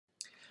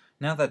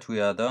Now that we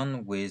are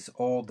done with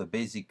all the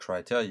basic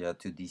criteria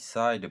to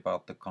decide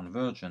about the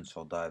convergence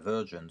or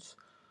divergence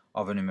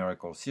of a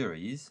numerical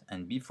series,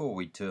 and before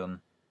we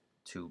turn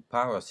to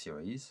power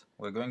series,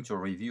 we're going to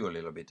review a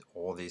little bit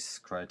all these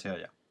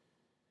criteria.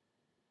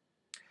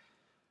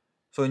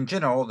 So in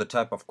general, the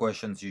type of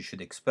questions you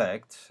should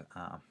expect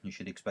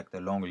a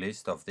long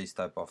list of this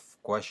type of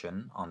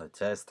question on a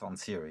test on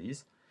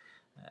series.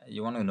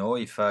 You want to know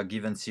if a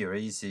given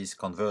series is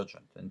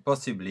convergent, and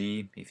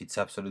possibly if it's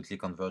absolutely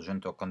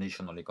convergent or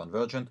conditionally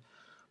convergent,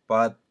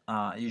 but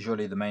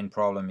usually the main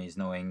problem is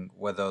knowing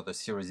whether the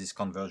series is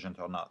convergent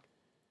or not.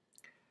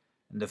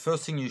 And the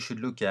first thing you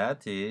should look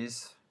at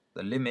is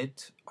the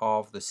limit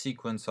of the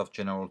sequence of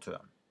general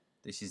term.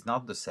 This is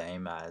not the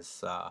same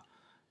as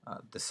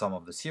the sum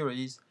of the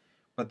series,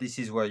 but this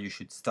is where you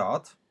should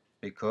start,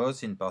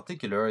 because in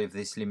particular, if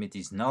this limit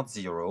is not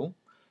zero,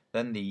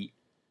 then the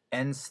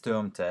nth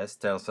term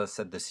test tells us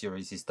that the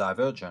series is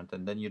divergent,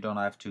 and then you don't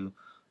have to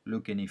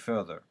look any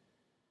further.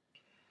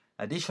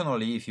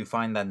 Additionally, if you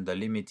find that the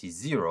limit is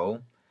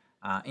zero,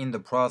 in the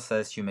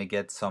process you may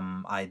get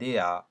some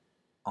idea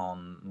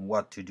on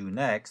what to do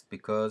next,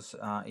 because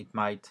it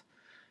might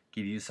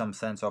give you some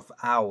sense of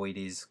how it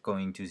is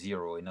going to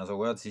zero. In other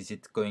words, is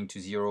it going to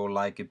zero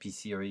like a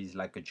p-series,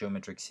 like a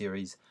geometric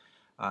series,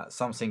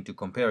 something to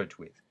compare it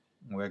with.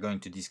 We're going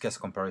to discuss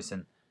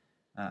comparison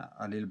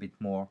a little bit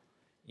more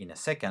in a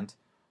second,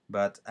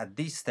 but at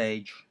this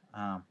stage,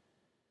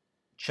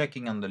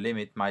 checking on the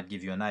limit might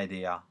give you an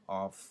idea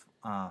of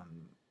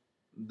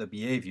the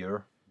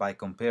behavior by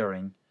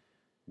comparing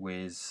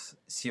with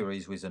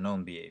series with a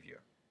known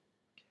behavior.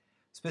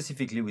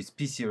 Specifically with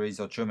p-series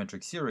or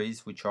geometric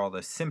series, which are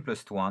the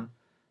simplest one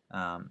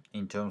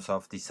in terms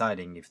of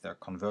deciding if they're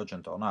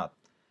convergent or not.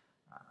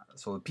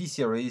 So a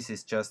p-series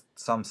is just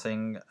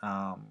something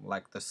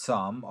like the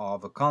sum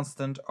of a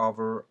constant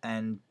over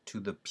n to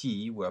the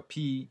p, where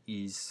p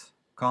is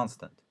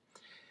constant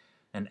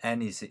and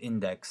n is the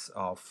index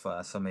of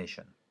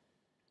summation.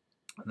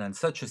 And then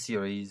such a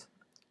series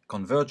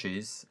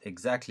converges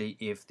exactly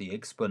if the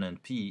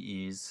exponent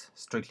p is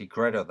strictly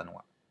greater than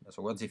 1. In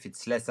other words, if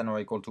it's less than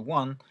or equal to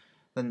 1,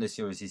 then the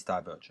series is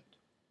divergent.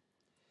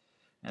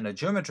 And a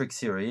geometric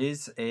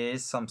series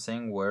is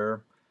something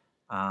where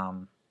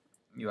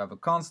you have a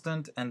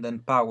constant and then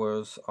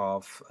powers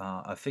of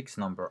a fixed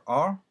number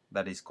r,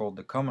 that is called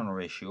the common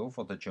ratio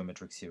for the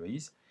geometric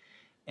series,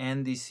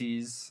 and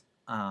this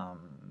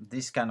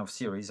kind of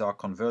series are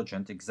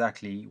convergent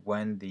exactly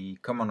when the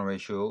common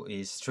ratio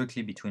is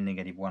strictly between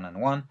 -1 and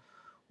 1,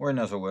 or in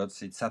other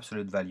words, its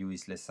absolute value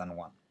is less than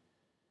 1.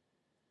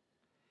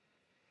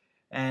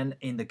 And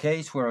in the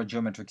case where a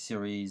geometric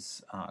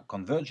series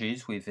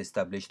converges, we've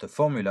established a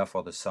formula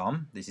for the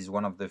sum. This is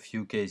one of the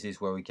few cases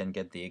where we can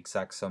get the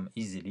exact sum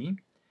easily.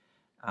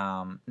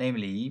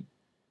 Namely,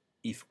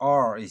 if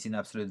r is in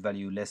absolute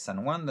value less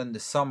than 1, then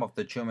the sum of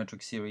the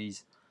geometric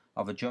series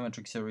of a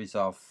geometric series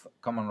of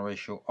common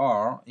ratio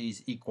r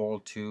is equal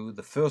to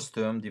the first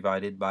term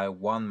divided by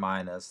 1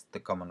 minus the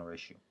common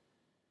ratio.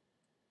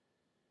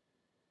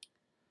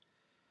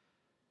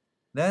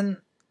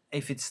 Then,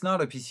 if it's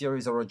not a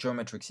p-series or a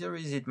geometric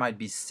series, it might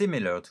be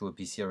similar to a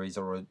p-series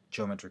or a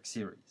geometric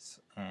series.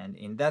 And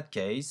in that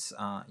case,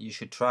 you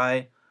should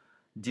try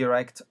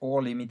direct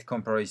or limit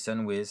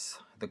comparison with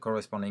the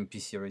corresponding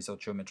p-series or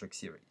geometric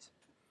series.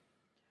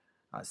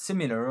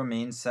 Similar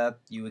means that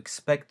you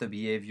expect the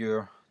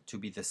behavior to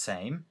be the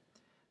same,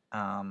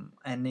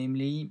 and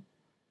namely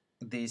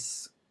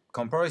this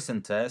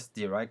comparison test,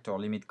 direct or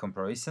limit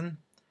comparison.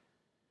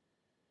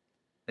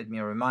 Let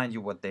me remind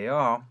you what they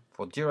are.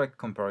 For direct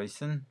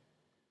comparison,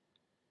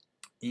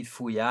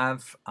 if we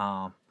have,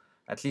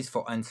 at least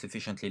for n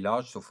sufficiently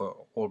large, so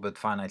for all but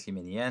finitely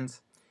many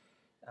n's,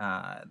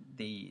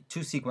 the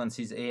two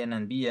sequences an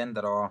and bn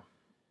that are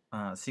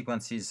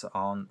sequences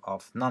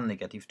of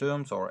non-negative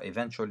terms or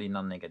eventually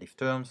non-negative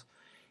terms,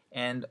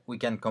 and we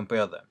can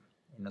compare them.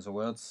 In other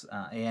words,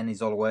 an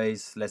is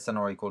always less than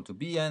or equal to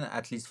bn,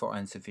 at least for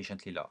n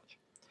sufficiently large.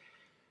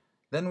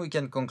 Then we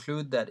can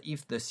conclude that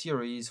if the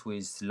series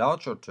with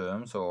larger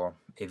terms or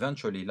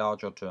eventually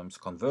larger terms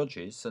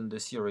converges, then the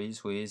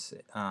series with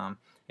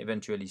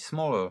eventually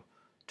smaller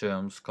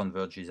terms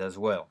converges as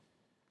well.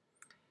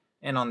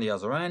 And on the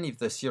other hand, if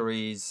the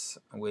series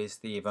with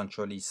the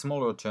eventually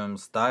smaller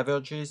terms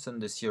diverges, then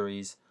the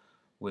series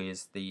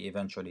with the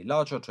eventually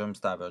larger terms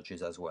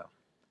diverges as well.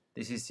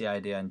 This is the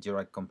idea in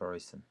direct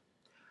comparison.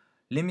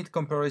 Limit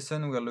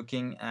comparison, we're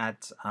looking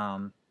at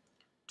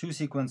two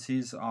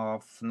sequences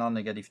of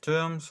non-negative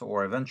terms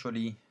or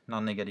eventually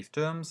non-negative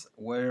terms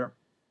where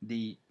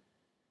the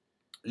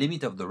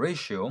limit of the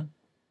ratio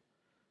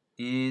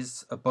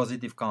is a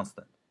positive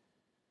constant.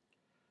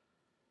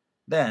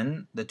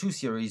 Then the two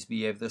series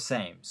behave the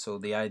same. So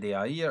the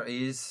idea here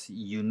is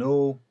you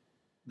know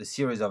the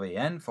series of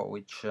an for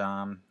which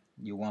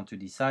you want to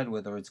decide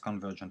whether it's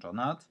convergent or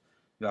not.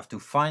 You have to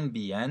find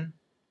Bn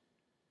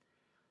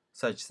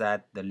such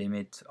that the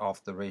limit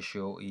of the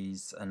ratio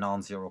is a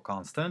non-zero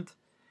constant,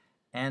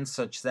 and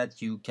such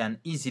that you can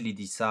easily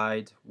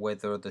decide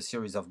whether the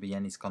series of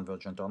Bn is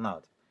convergent or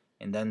not.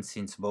 and then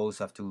since both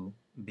have to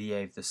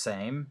behave the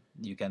same,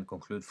 you can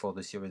conclude for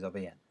the series of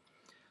AN.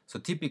 So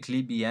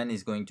typically Bn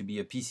is going to be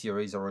a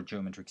p-series or a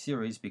geometric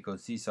series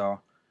because these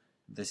are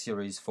the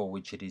series for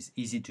which it is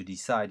easy to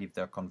decide if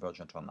they're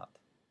convergent or not.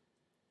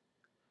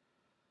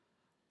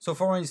 So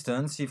for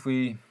instance, if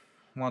we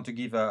want to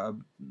give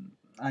an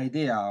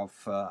idea of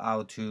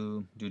how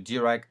to do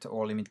direct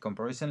or limit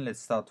comparison,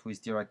 let's start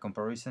with direct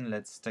comparison.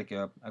 Let's take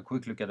a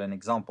quick look at an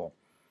example.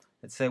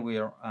 Let's say we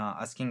are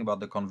asking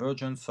about the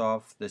convergence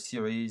of the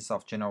series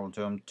of general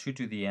term 2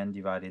 to the n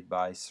divided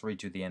by 3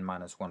 to the n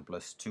minus 1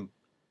 plus 2.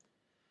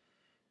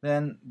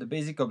 Then the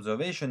basic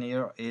observation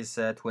here is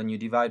that when you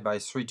divide by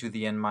 3 to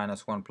the n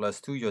minus 1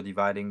 plus 2, you're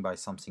dividing by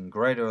something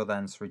greater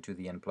than 3 to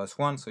the n plus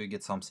 1, so you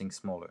get something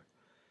smaller.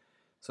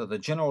 So the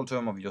general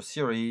term of your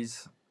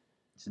series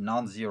is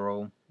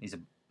non-zero, is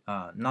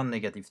a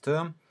non-negative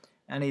term,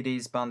 and it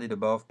is bounded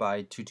above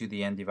by 2 to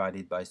the n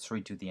divided by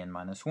 3 to the n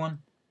minus 1,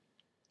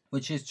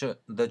 which is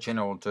the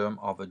general term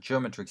of a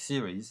geometric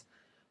series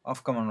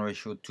of common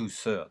ratio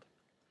 2/3.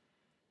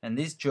 And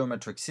this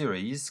geometric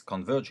series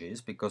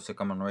converges because the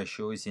common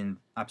ratio is in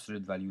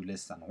absolute value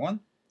less than 1,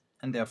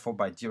 and therefore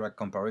by direct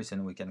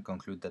comparison we can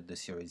conclude that the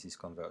series is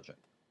convergent.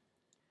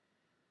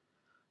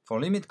 For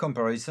limit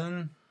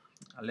comparison,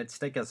 let's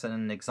take as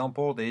an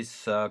example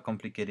this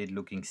complicated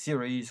looking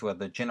series where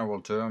the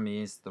general term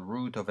is the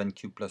root of n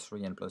cubed plus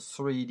 3n plus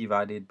 3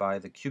 divided by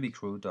the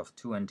cubic root of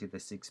 2n to the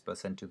 6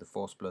 plus n to the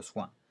 4th plus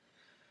 1.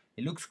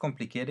 It looks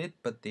complicated,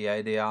 but the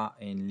idea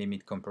in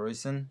limit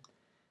comparison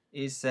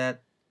is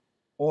that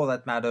all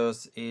that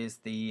matters is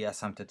the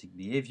asymptotic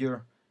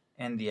behavior,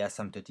 and the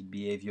asymptotic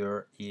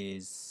behavior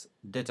is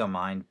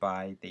determined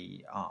by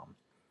the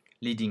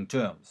leading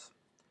terms.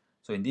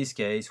 So in this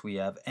case we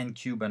have n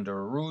cubed under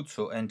a root,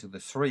 so n to the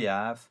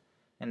 3/2,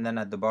 and then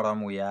at the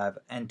bottom we have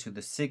n to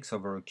the 6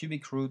 over a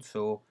cubic root,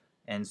 so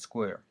n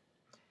squared.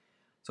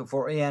 So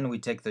for an we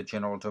take the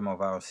general term of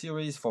our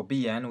series, for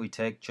bn we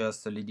take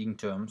just the leading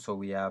term, so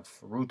we have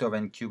root of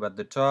n cubed at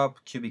the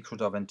top, cubic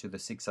root of n to the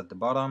 6 at the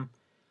bottom,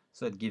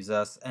 so it gives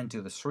us n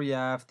to the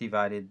 3/2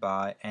 divided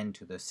by n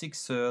to the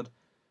 6/3,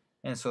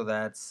 and so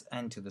that's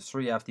n to the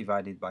 3/2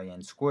 divided by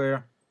n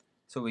squared,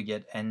 so we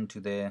get n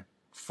to the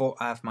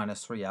 4/2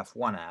 minus 3/2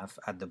 1/2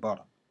 at the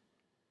bottom.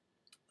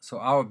 So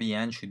our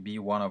bn should be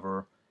 1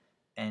 over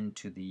n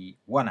to the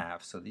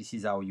 1/2, so this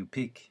is how you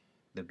pick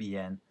the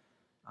bn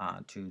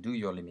to do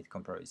your limit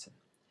comparison.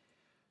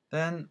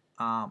 Then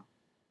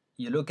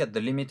you look at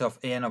the limit of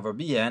an over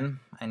bn,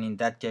 and in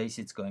that case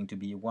it's going to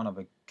be 1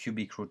 over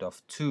cubic root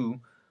of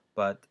 2,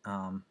 but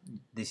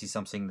this is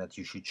something that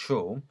you should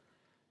show.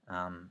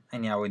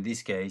 Anyhow, in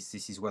this case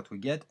this is what we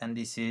get, and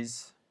this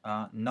is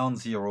a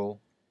non-zero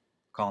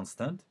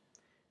constant,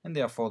 and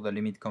therefore the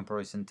limit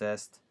comparison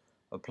test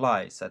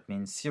applies. That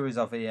means series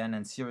of an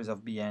and series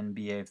of bn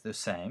behave the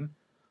same,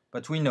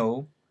 but we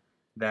know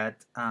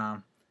that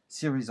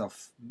series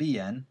of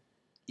bn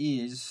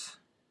is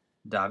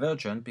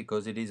divergent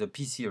because it is a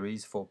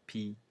p-series for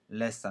p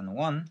less than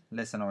 1,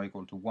 less than or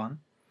equal to 1,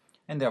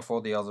 and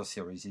therefore the other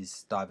series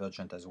is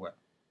divergent as well.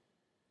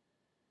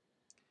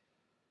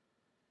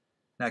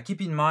 Now keep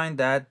in mind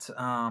that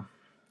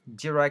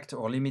direct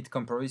or limit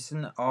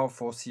comparison are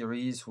for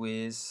series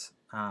with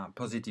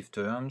positive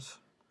terms,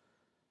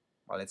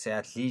 or let's say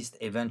at least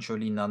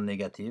eventually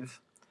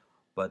non-negative,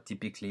 but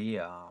typically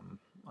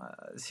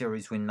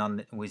series with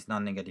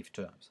non-negative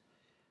terms.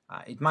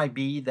 It might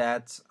be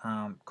that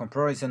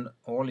comparison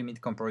or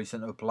limit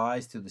comparison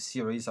applies to the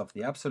series of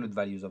the absolute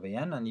values of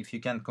an, and if you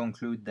can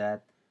conclude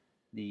that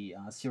the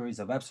series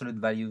of absolute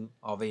value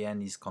of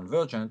an is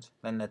convergent,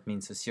 then that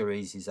means the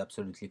series is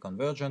absolutely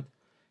convergent,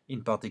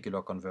 in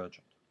particular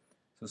convergent.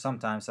 So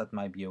sometimes that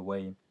might be a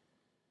way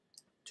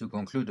to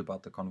conclude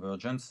about the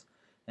convergence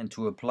and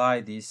to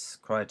apply this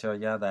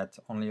criteria that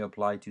only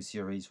apply to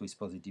series with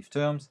positive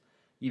terms,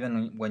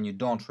 even when you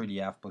don't really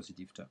have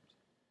positive terms.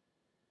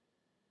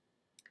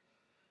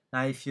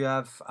 Now if you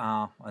have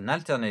an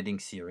alternating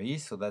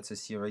series, so that's a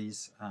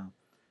series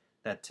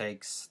that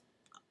takes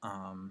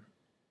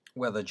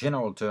where the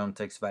general term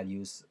takes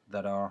values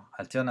that are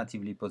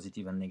alternatively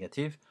positive and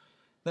negative,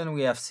 then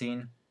we have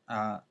seen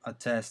a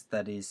test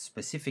that is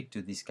specific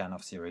to this kind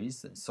of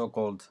series, the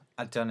so-called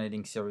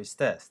alternating series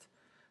test,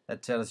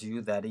 that tells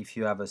you that if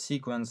you have a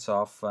sequence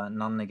of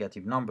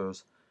non-negative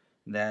numbers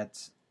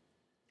that,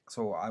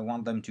 so I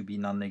want them to be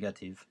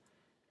non-negative,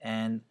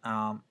 and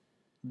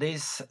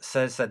this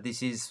says that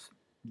this is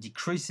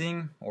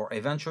decreasing or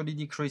eventually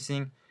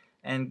decreasing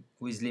and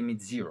with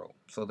limit 0.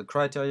 So the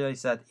criteria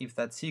is that if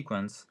that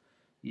sequence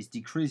is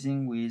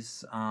decreasing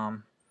with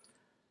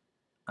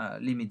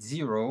limit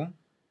 0,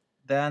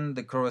 then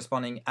the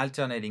corresponding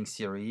alternating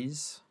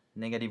series,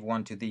 negative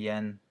 1 to the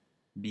n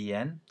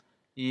bn,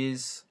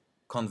 is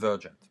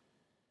convergent.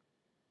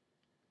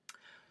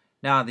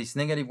 Now this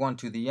negative 1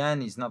 to the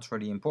n is not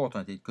really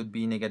important. It could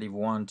be negative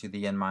 1 to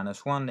the n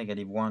minus 1,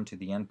 negative 1 to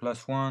the n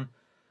plus 1,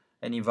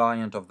 any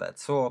variant of that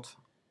sort,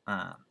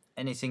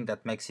 anything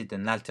that makes it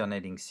an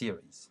alternating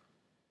series.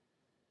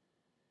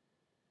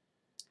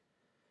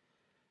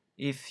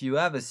 If you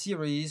have a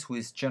series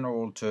with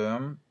general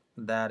term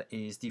that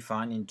is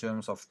defined in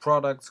terms of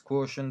products,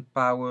 quotient,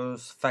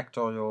 powers,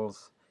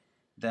 factorials,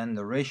 then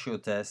the ratio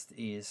test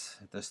is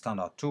the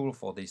standard tool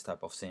for these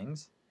type of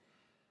things.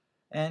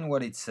 And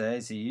what it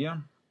says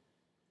here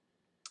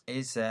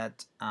is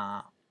that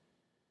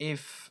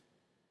if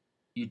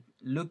you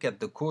look at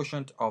the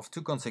quotient of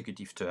two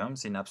consecutive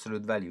terms in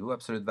absolute value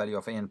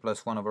of an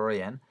plus 1 over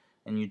an,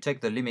 and you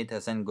take the limit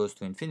as n goes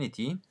to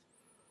infinity,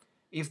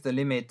 if the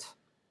limit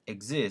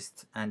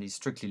exists and is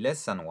strictly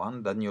less than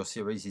 1, then your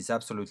series is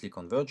absolutely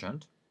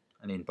convergent,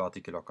 and in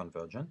particular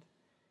convergent.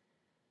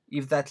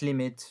 If that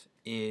limit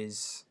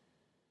is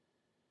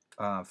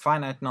a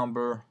finite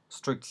number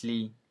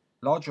strictly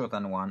larger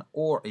than 1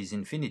 or is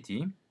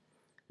infinity,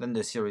 then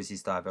the series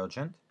is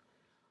divergent.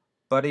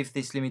 But if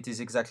this limit is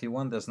exactly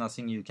 1, there's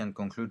nothing you can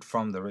conclude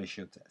from the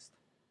ratio test.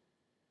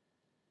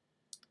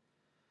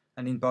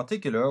 And in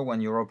particular, when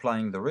you're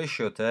applying the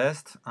ratio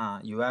test,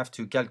 you have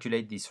to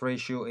calculate this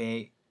ratio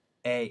A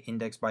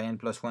indexed by n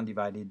plus 1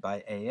 divided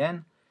by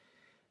an,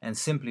 and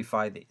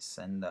simplify this.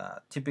 And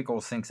typical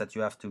things that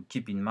you have to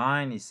keep in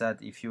mind is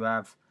that if you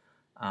have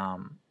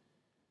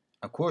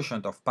a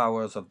quotient of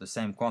powers of the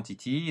same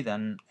quantity,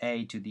 then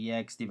a to the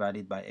x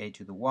divided by a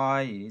to the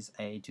y is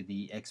a to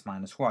the x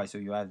minus y. So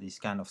you have this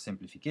kind of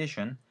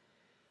simplification.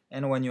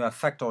 And when you have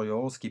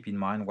factorials, keep in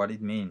mind what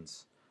it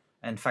means.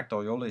 N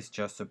factorial is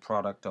just a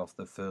product of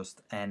the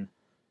first n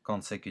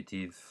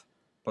consecutive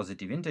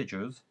positive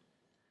integers.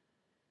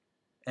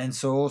 And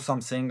so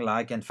something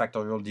like n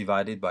factorial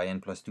divided by n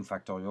plus 2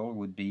 factorial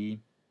would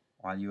be,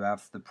 while you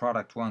have the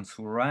product 1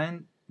 through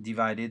n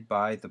divided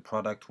by the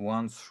product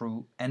 1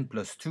 through n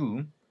plus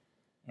 2,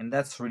 and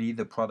that's really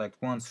the product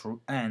 1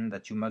 through n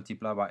that you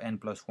multiply by n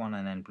plus 1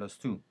 and n plus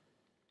 2.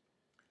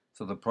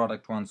 So the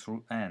product 1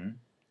 through n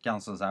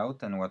cancels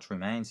out, and what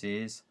remains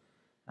is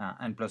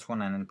n plus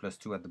 1 and n plus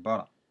 2 at the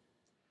bottom.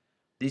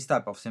 This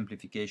type of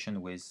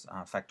simplification with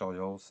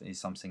factorials is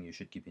something you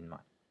should keep in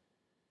mind.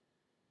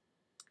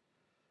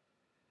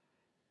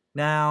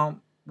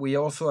 Now, we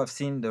also have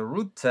seen the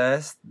root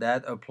test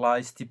that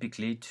applies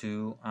typically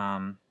to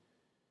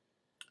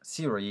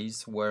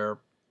series where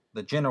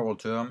the general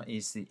term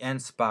is the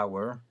nth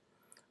power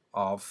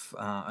of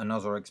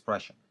another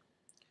expression.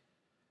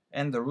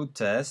 And the root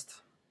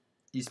test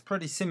is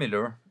pretty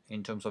similar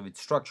in terms of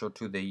its structure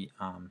to the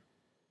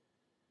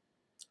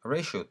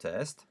ratio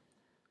test.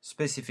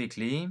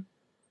 Specifically,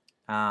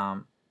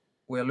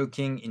 we're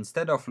looking,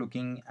 instead of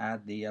looking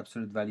at the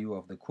absolute value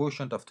of the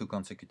quotient of two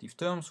consecutive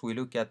terms, we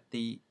look at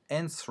the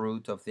nth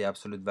root of the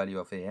absolute value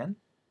of an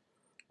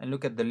and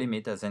look at the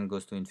limit as n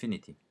goes to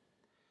infinity.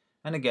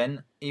 And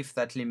again, if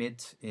that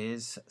limit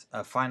is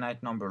a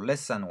finite number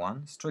less than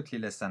 1, strictly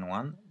less than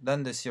 1,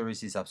 then the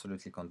series is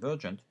absolutely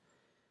convergent.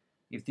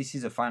 If this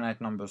is a finite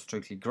number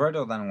strictly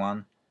greater than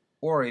 1,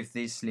 or if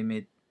this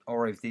limit,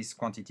 or if this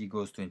quantity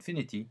goes to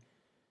infinity,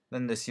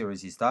 then the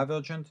series is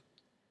divergent.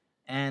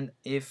 And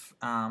if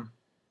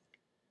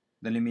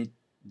the limit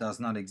does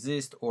not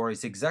exist or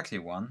is exactly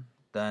 1,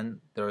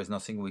 then there is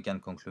nothing we can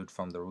conclude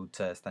from the root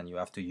test, and you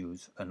have to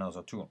use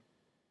another tool.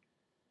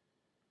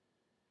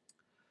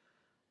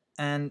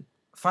 And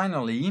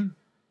finally,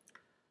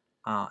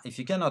 if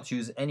you cannot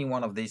use any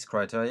one of these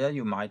criteria,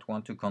 you might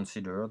want to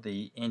consider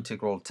the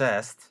integral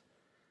test.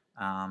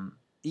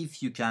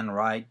 If you can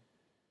write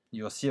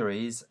your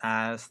series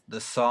as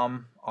the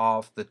sum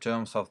of the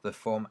terms of the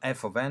form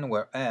f of n,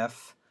 where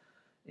f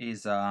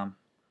is a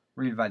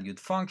real-valued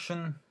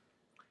function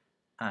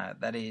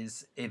that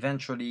is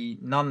eventually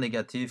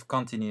non-negative,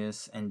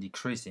 continuous, and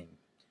decreasing.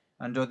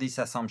 Under this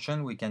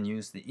assumption, we can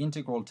use the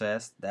integral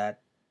test that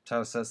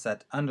tells us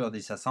that under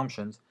these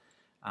assumptions,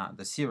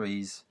 the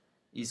series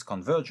is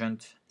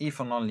convergent if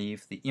and only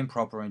if the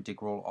improper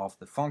integral of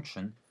the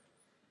function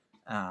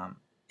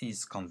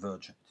is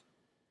convergent.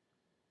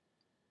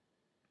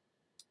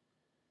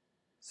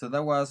 So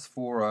that was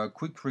for a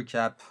quick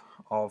recap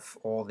of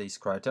all these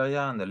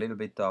criteria and a little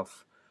bit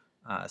of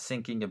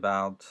thinking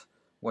about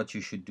what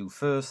you should do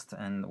first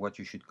and what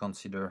you should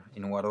consider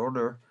in what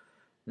order.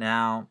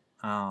 Now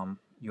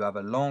you have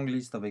a long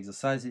list of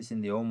exercises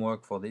in the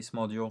homework for this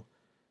module,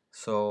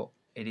 so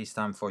it is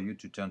time for you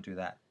to turn to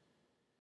that.